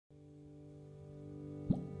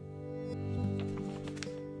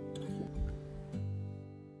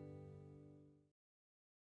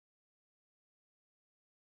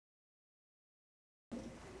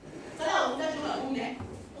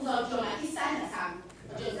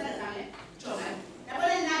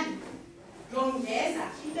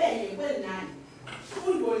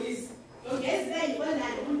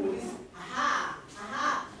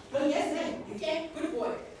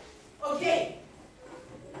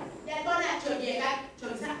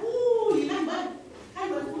jongisana yilambani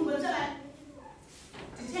kayibona ufuna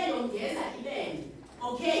ndithe yongeza ibene.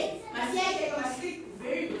 Okay, masiyeke masik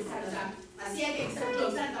very good sana. Masiyeke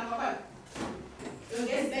kujongisana kamakwayo.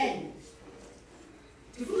 Yongeza ibene.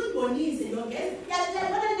 Ndifuna ubonise yongeza.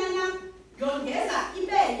 Yabona nana yongeza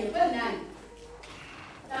ibene kwenani.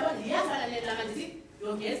 Yabona liyafana lelanga ndithi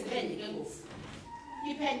yongeza ibene ke ngofu.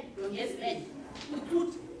 Ipen yongeza ibene.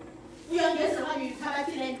 Uthuthi uyongeza okanye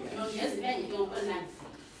uyithabathile into yongeza ibene ke ngokwenani.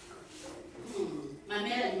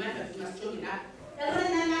 Mamela nimanda tumasongi na. Yabona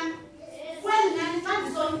nana kwenani xa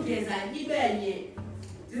ndisongeza ibenye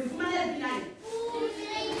ndifumanele pinani.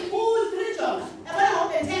 U3 jonga. Yabona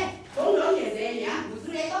ngokubethe ngongongeze ya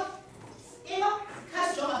u3 eko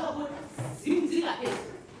khasi jonga pha zingaphezu.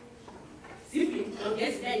 Simply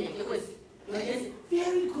yongeza ibene ke kwesi. Yongeza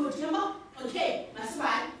very good yabo. Okay,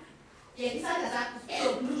 masibani. Isandla sakho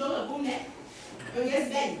sokujonga kumne. Yongeza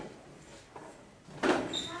ibene.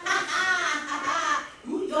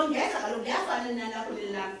 Yongeza kaloku liyafana nalapho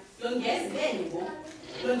lelapho. Yongeza ibene ngoku.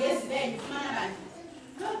 Yongeza ibene ufumana abantu.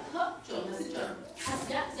 Jonga sijonga.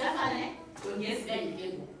 Siyafana ne? Yongeza ibene ke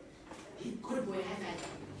ngoku. Good boy, high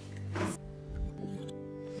five.